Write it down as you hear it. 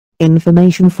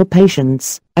Information for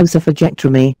patients.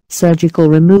 Oesophagectomy, surgical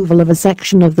removal of a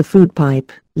section of the food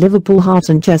pipe. Liverpool Heart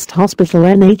and Chest Hospital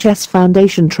NHS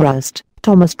Foundation Trust,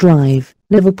 Thomas Drive,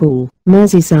 Liverpool,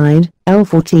 Merseyside,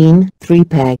 L14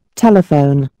 3PEG.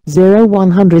 Telephone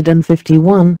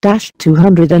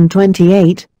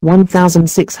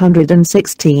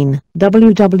 0151-228-1616.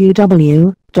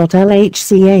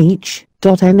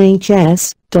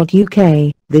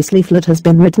 www.lhch.nhs.uk. This leaflet has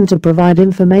been written to provide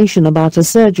information about a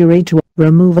surgery to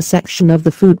remove a section of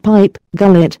the food pipe,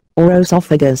 gullet, or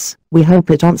esophagus. We hope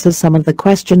it answers some of the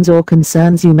questions or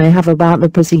concerns you may have about the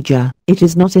procedure. It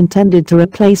is not intended to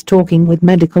replace talking with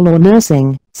medical or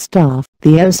nursing staff.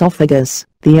 The esophagus.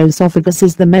 The esophagus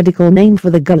is the medical name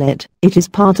for the gullet. It is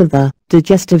part of the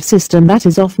digestive system that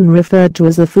is often referred to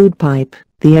as the food pipe.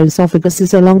 The esophagus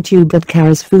is a long tube that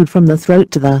carries food from the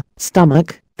throat to the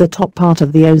stomach. The top part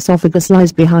of the esophagus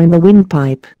lies behind the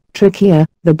windpipe, trachea.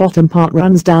 The bottom part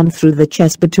runs down through the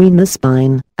chest between the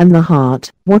spine and the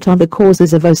heart. What are the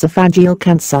causes of esophageal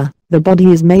cancer? The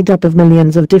body is made up of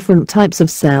millions of different types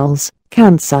of cells.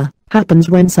 Cancer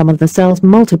happens when some of the cells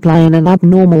multiply in an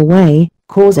abnormal way,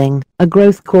 causing a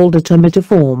growth called a tumor to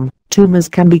form. Tumors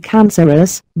can be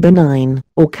cancerous, benign,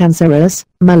 or cancerous,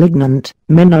 malignant.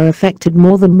 Men are affected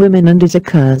more than women, and it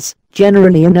occurs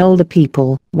generally in older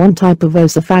people. One type of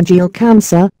esophageal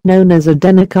cancer, known as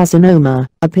adenocarcinoma,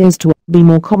 appears to be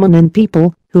more common in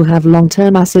people who have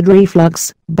long-term acid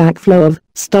reflux, backflow of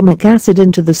stomach acid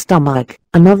into the stomach.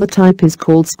 Another type is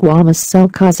called squamous cell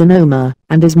carcinoma,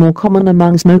 and is more common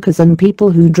among smokers and people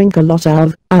who drink a lot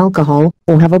of alcohol,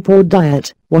 or have a poor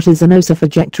diet. What is an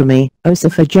oesophagectomy?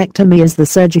 Oesophagectomy is the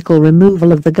surgical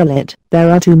removal of the gullet. There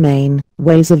are two main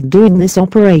ways of doing this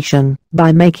operation: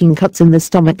 by making cuts in the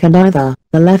stomach and either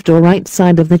the left or right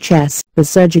side of the chest. The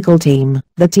surgical team.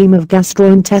 The team of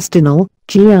gastrointestinal,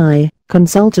 GI,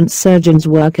 consultant surgeons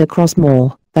work across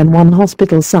more than one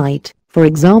hospital site. For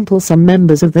example, some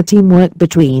members of the team work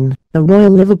between the Royal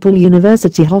Liverpool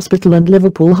University Hospital and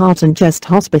Liverpool Heart and Chest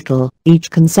Hospital.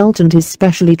 Each consultant is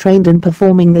specially trained in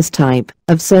performing this type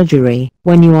of surgery.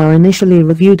 When you are initially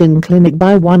reviewed in clinic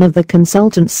by one of the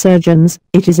consultant surgeons,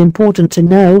 it is important to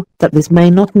know that this may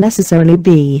not necessarily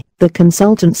be the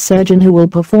consultant surgeon who will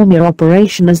perform your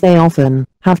operation, as they often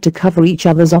have to cover each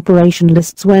other's operation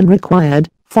lists when required.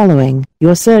 Following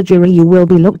your surgery, you will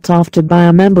be looked after by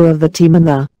a member of the team and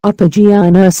the upper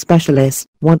GI nurse specialist.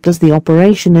 What does the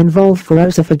operation involve for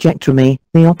oesophagectomy?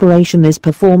 The operation is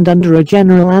performed under a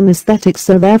general anesthetic,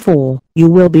 so therefore,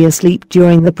 you will be asleep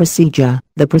during the procedure.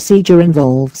 The procedure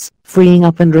involves freeing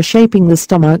up and reshaping the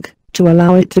stomach to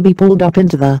allow it to be pulled up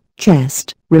into the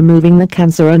chest, removing the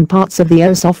cancer and parts of the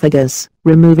esophagus,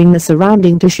 removing the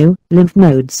surrounding tissue, lymph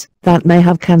nodes, that may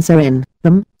have cancer in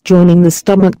them, joining the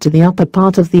stomach to the upper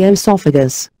part of the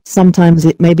esophagus. Sometimes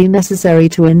it may be necessary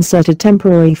to insert a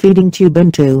temporary feeding tube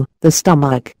into the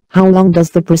stomach. How long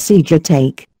does the procedure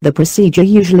take? The procedure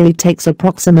usually takes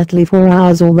approximately 4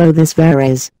 hours, although this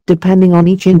varies depending on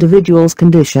each individual's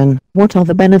condition. What are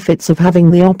the benefits of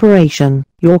having the operation?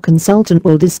 Your consultant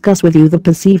will discuss with you the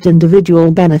perceived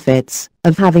individual benefits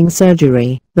of having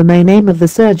surgery. The main aim of the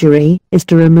surgery is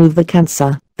to remove the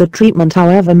cancer. The treatment,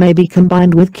 however, may be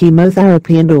combined with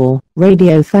chemotherapy and/or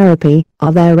radiotherapy.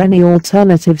 Are there any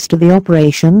alternatives to the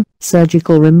operation?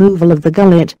 Surgical removal of the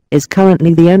gullet is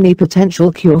currently the only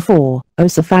potential cure for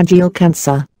oesophageal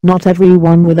cancer. Not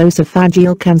everyone with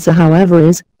oesophageal cancer, however,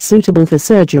 is suitable for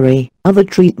surgery. Other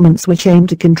treatments which aim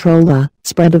to control the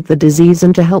spread of the disease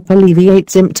and to help alleviate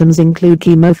symptoms include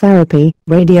chemotherapy,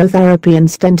 radiotherapy, and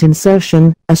stent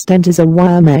insertion. A stent is a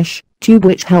wire mesh tube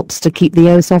which helps to keep the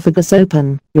esophagus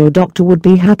open. Your doctor would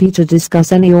be happy to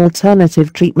discuss any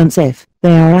alternative treatments if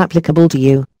they are applicable to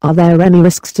you. Are there any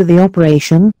risks to the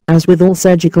operation? As with all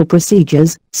surgical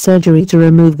procedures, surgery to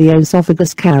remove the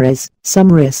esophagus carries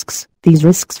some risks. These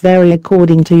risks vary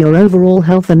according to your overall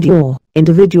health and your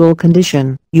individual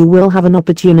condition. You will have an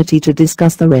opportunity to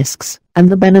discuss the risks and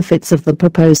the benefits of the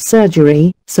proposed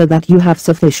surgery, so that you have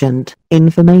sufficient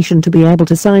information to be able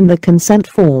to sign the consent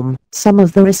form. Some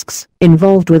of the risks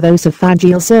involved with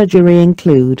oesophageal surgery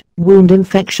include wound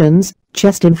infections,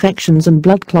 chest infections, and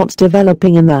blood clots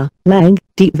developing in the leg,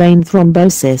 deep vein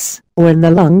thrombosis, or in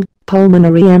the lung,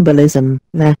 pulmonary embolism.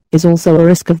 There is also a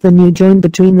risk of the new joint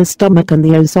between the stomach and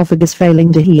the esophagus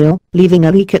failing to heal, leaving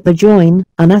a leak at the joint,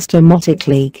 an anastomotic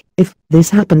leak. If this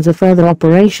happens, a further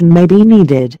operation may be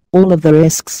needed. All of the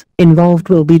risks involved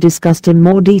will be discussed in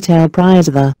more detail prior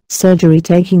to the surgery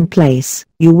taking place.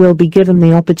 You will be given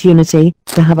the opportunity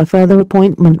to have a further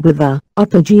appointment with the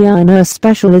upper GI nurse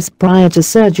specialist prior to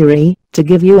surgery, to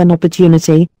give you an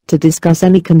opportunity to discuss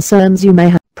any concerns you may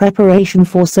have. Preparation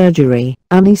for surgery.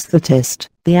 Anesthetist.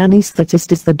 The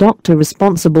anesthetist is the doctor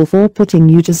responsible for putting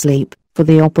you to sleep for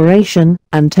the operation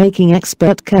and taking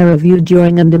expert care of you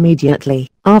during and immediately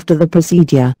after the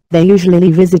procedure. They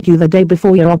usually visit you the day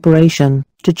before your operation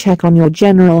to check on your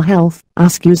general health,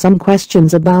 ask you some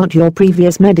questions about your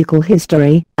previous medical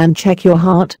history, and check your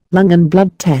heart, lung and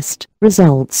blood test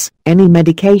results. Any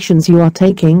medications you are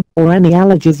taking, or any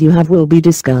allergies you have will be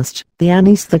discussed. The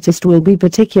anesthetist will be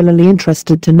particularly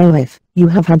interested to know if you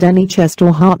have had any chest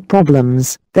or heart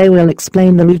problems. They will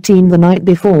explain the routine the night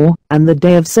before, and the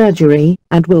day of surgery,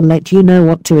 and will let you know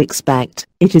what to expect.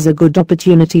 It is a good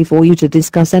opportunity for you to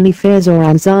discuss any fears or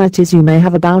anxieties you may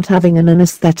have about having an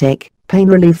anesthetic. Pain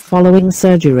relief following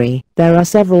surgery. There are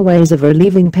several ways of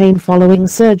relieving pain following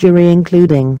surgery,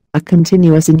 including a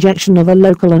continuous injection of a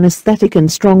local anesthetic and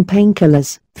strong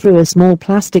painkillers through a small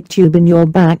plastic tube in your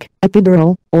back,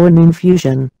 epidural, or an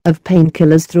infusion of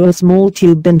painkillers through a small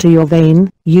tube into your vein,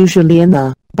 usually in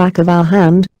the back of our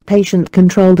hand.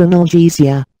 Patient-controlled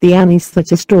analgesia. The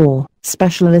anesthetist or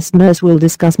specialist nurse will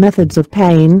discuss methods of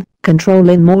pain control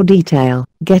in more detail.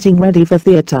 Getting ready for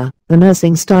theater. The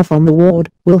nursing staff on the ward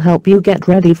will help you get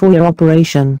ready for your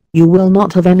operation. You will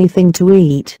not have anything to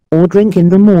eat or drink in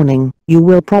the morning. You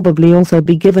will probably also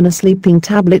be given a sleeping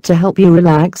tablet to help you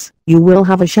relax. You will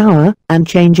have a shower and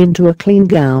change into a clean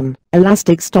gown.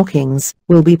 Elastic stockings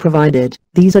will be provided.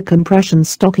 These are compression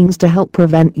stockings to help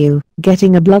prevent you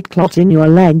getting a blood clot in your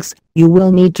legs. You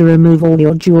will need to remove all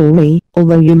your jewelry,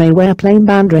 although you may wear plain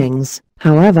band rings.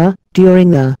 However,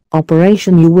 during the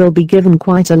operation you will be given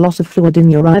quite a lot of fluid in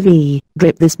your IV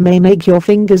drip. This may make your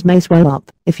fingers may swell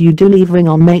up. If you do leave ring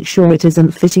on, make sure it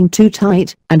isn't fitting too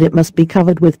tight, and it must be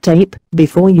covered with tape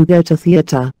before you go to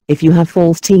theater. If you have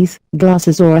false teeth,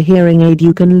 glasses or a hearing aid,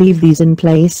 you can leave these in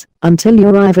place until you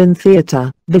arrive in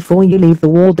theater. Before you leave the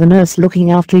ward, the nurse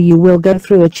looking after you will go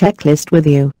through a checklist with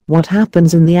you. What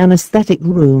happens in the anesthetic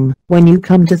room? When you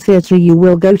come to theater, you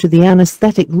will go to the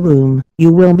anesthetic room.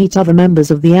 You will meet other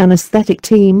members of the anesthetic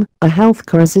team, a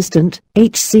healthcare assistant,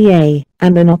 HCA,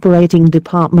 and an operating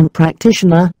department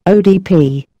practitioner,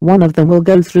 ODP. One of them will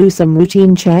go through some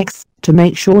routine checks to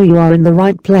make sure you are in the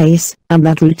right place and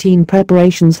that routine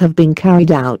preparations have been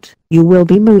carried out. You will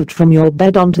be moved from your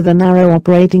bed onto the narrow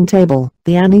operating table.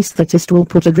 The anesthetist will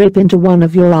put a drip into one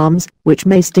of your arms, which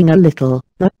may sting a little.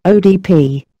 The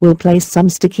ODP will place some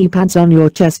sticky pads on your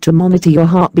chest to monitor your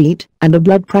heartbeat and a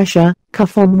blood pressure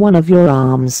cuff on one of your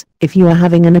arms. If you are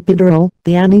having an epidural,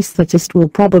 the anesthetist will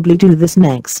probably do this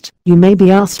next. You may be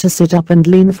asked to sit up and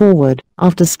lean forward.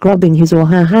 After scrubbing his or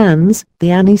her hands, the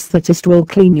anesthetist will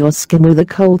clean your skin with a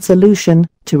cold solution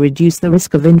to reduce the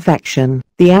risk of infection.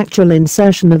 The actual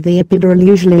insertion of the epidural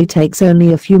usually takes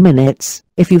only a few minutes.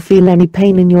 If you feel any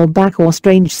pain in your back or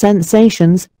strange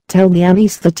sensations, tell the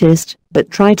anesthetist, but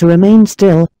try to remain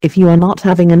still. If you are not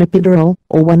having an epidural,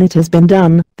 or when it has been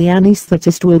done, the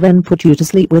anesthetist will then put you to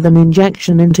sleep with an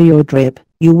injection into your drip.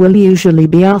 You will usually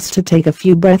be asked to take a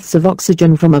few breaths of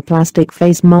oxygen from a plastic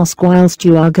face mask whilst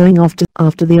you are going off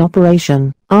after the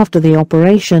operation. After the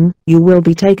operation, you will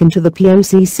be taken to the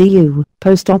POCCU,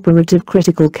 Post-Operative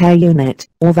Critical Care Unit,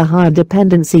 or the Higher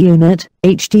Dependency Unit,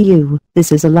 HDU.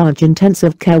 This is a large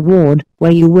intensive care ward,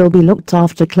 where you will be looked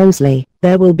after closely.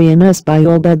 There will be a nurse by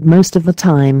your bed most of the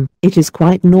time. It is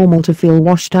quite normal to feel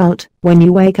washed out when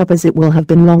you wake up, as it will have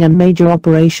been long and major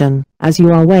operation. As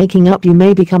you are waking up, you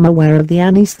may become aware of the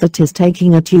anesthetist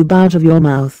taking a tube out of your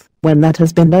mouth. When that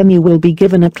has been done, you will be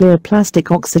given a clear plastic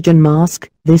oxygen mask.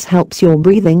 This helps your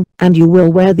breathing, and you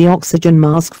will wear the oxygen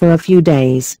mask for a few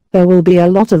days. There will be a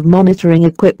lot of monitoring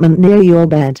equipment near your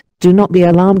bed. Do not be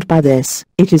alarmed by this.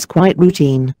 It is quite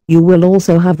routine. You will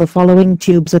also have the following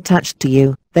tubes attached to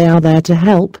you. They are there to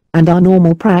help, and are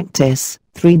normal practice.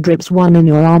 3 drips, 1 in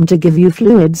your arm to give you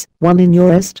fluids, 1 in your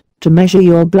wrist to measure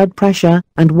your blood pressure,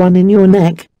 and 1 in your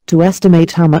neck to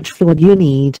estimate how much fluid you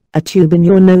need. A tube in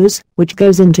your nose, which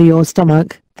goes into your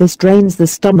stomach. This drains the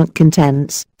stomach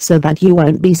contents, so that you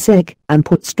won't be sick, and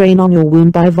put strain on your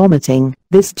wound by vomiting.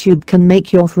 This tube can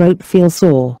make your throat feel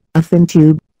sore. A thin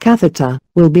tube, catheter,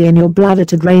 will be in your bladder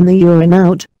to drain the urine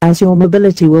out, as your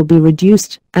mobility will be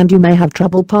reduced, and you may have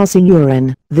trouble passing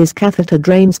urine. This catheter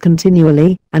drains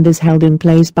continually, and is held in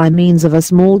place by means of a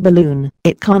small balloon.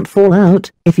 It can't fall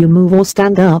out if you move or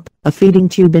stand up. A feeding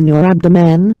tube in your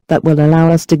abdomen, that will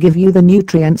allow us to give you the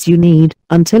nutrients you need,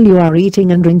 until you are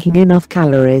eating and drinking enough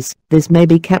calories. This may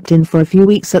be kept in for a few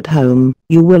weeks at home.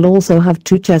 You will also have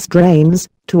 2 chest drains,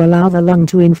 to allow the lung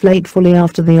to inflate fully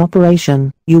after the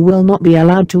operation. You will not be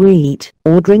allowed to eat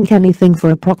or drink anything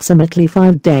for approximately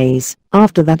 5 days.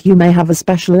 After that you may have a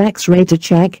special X-ray to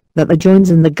check that the joints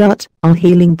in the gut are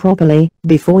healing properly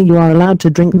before you are allowed to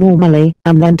drink normally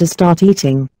and then to start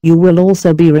eating. You will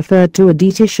also be referred to a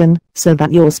dietitian so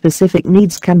that your specific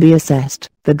needs can be assessed.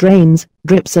 The drains,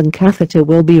 drips and catheter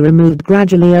will be removed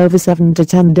gradually over 7 to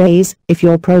 10 days. If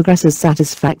your progress is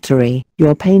satisfactory,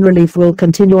 your pain relief will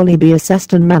continually be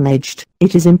assessed and managed.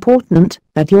 It is important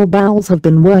that your bowels have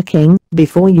been working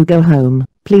before you go home.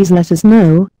 Please let us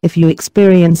know if you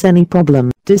experience any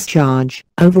problem. Discharge.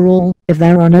 Overall, if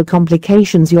there are no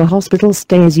complications, your hospital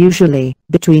stay is usually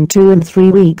between 2 and 3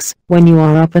 weeks. When you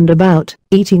are up and about,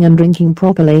 eating and drinking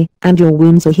properly, and your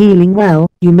wounds are healing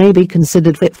well, you may be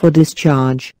considered fit for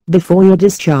discharge. Before your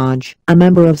discharge, a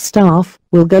member of staff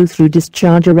will go through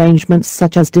discharge arrangements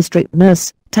such as district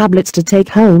nurse, tablets to take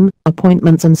home,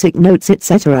 appointments and sick notes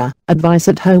etc. Advice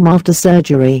at home after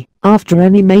surgery. After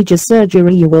any major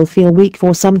surgery you will feel weak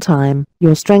for some time.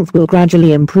 Your strength will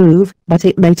gradually improve, but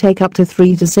it may take up to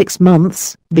 3 to 6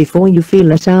 months before you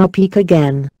feel at our peak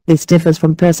again. This differs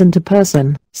from person to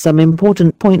person. Some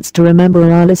important points to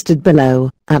remember are listed below.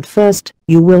 At first,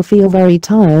 you will feel very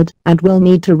tired and will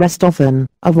need to rest often.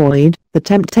 Avoid the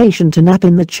temptation to nap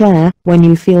in the chair. When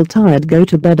you feel tired, go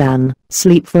to bed and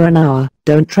sleep for an hour.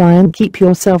 Don't try and keep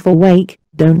yourself awake.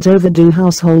 Don't overdo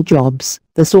household jobs.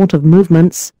 The sort of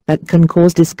movements that can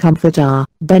cause discomfort are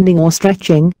bending or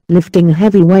stretching, lifting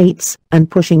heavy weights,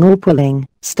 and pushing or pulling.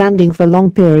 Standing for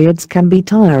long periods can be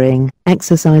tiring.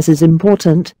 Exercise is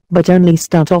important, but only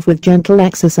start off with gentle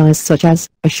exercise such as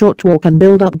a short walk and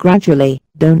build up gradually.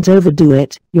 Don't overdo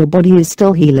it. Your body is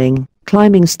still healing.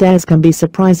 Climbing stairs can be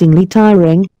surprisingly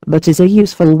tiring, but is a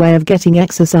useful way of getting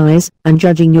exercise and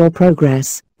judging your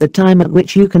progress. The time at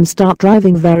which you can start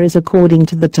driving varies according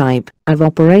to the type of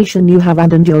operation you have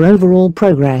had and your overall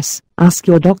progress. Ask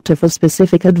your doctor for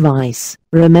specific advice.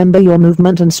 Remember, your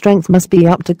movement and strength must be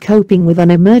up to coping with an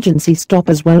emergency stop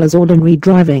as well as ordinary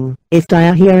driving. If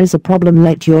diarrhea is a problem,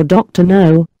 let your doctor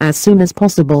know as soon as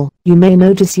possible. You may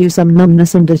notice some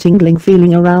numbness and a tingling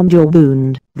feeling around your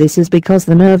wound. This is because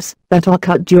the nerves that are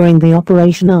cut during the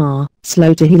operation are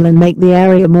slow to heal and make the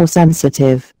area more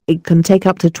sensitive. It can take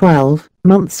up to 12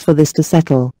 months for this to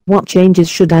settle. What changes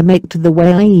should I make to the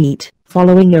way I eat?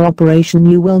 Following your operation,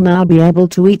 you will now be able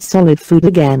to eat solid food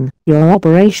again. Your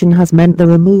operation has meant the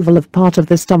removal of part of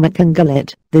the stomach and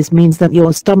gullet. This means that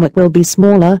your stomach will be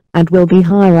smaller and will be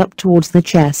higher up towards the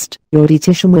chest. Your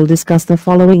dietitian will discuss the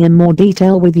following in more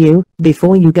detail with you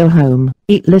before you go home.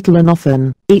 Eat little and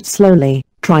often. Eat slowly.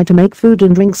 Try to make food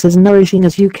and drinks as nourishing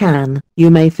as you can.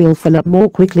 You may feel full up more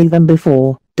quickly than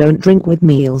before. Don't drink with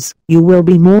meals. You will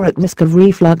be more at risk of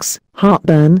reflux,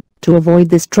 heartburn. To avoid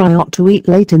this, try not to eat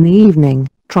late in the evening.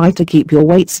 Try to keep your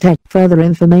weight steady. Further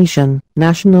information.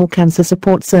 National Cancer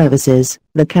Support Services.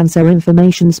 The Cancer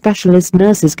Information Specialist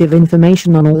nurses give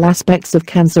information on all aspects of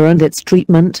cancer and its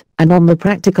treatment, and on the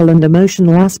practical and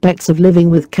emotional aspects of living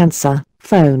with cancer.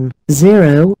 Phone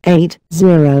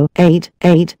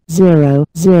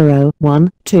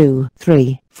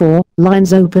 08088001234.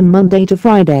 Lines open Monday to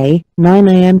Friday, 9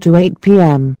 a.m. to 8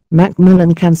 p.m.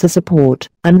 Macmillan Cancer Support,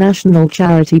 a national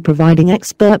charity providing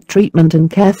expert treatment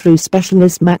and care through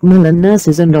specialist Macmillan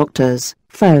nurses and doctors.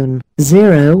 Phone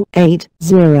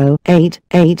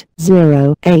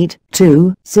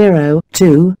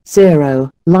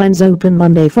 08088082020. Lines open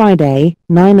Monday Friday,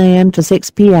 9 a.m. to 6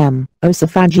 p.m.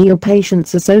 Oesophageal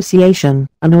Patients Association,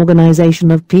 an organization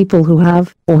of people who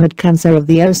have or had cancer of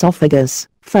the esophagus.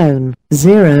 Phone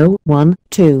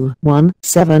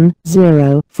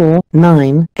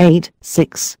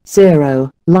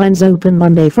 01217049860. Lines open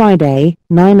Monday Friday,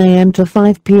 9 a.m. to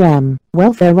 5 p.m.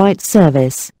 Welfare Rights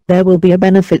Service. There will be a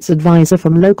benefits advisor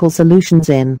from Local Solutions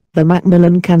in the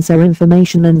Macmillan Cancer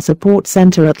Information and Support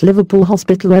Centre at Liverpool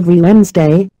Hospital every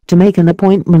Wednesday. To make an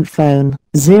appointment, phone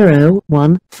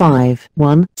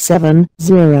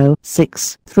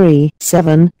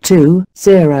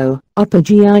 01517063720. Upper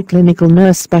GI Clinical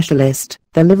Nurse Specialist,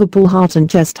 the Liverpool Heart and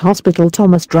Chest Hospital,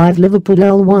 Thomas Drive, Liverpool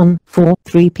L1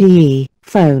 43PE.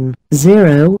 Phone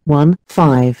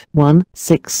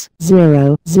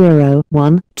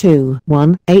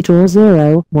 01516001218 or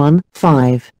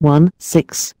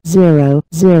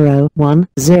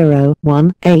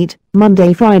 01516001018.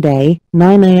 Monday Friday,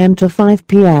 9 a.m. to 5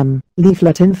 p.m.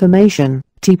 Leaflet information.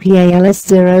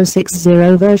 TPALS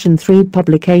 060 version 3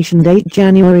 publication date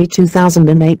January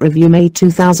 2008 review May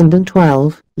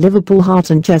 2012 Liverpool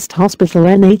Heart and Chest Hospital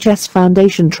NHS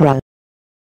Foundation Trust